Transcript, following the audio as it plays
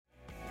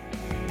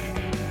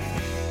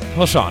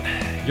Well, Sean,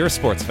 you're a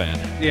sports fan,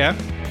 Yeah.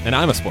 and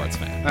I'm a sports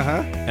fan.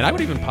 Uh-huh. And I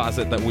would even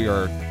posit that we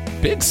are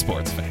big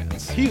sports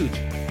fans. Huge.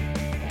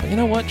 But you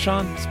know what,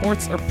 Sean?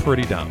 Sports are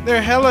pretty dumb.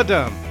 They're hella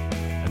dumb.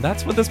 And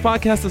that's what this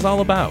podcast is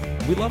all about.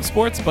 We love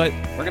sports, but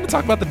we're going to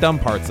talk about the dumb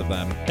parts of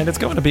them. And it's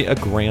going to be a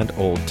grand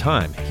old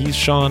time. He's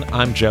Sean,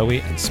 I'm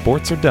Joey, and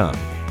sports are dumb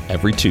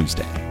every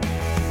Tuesday.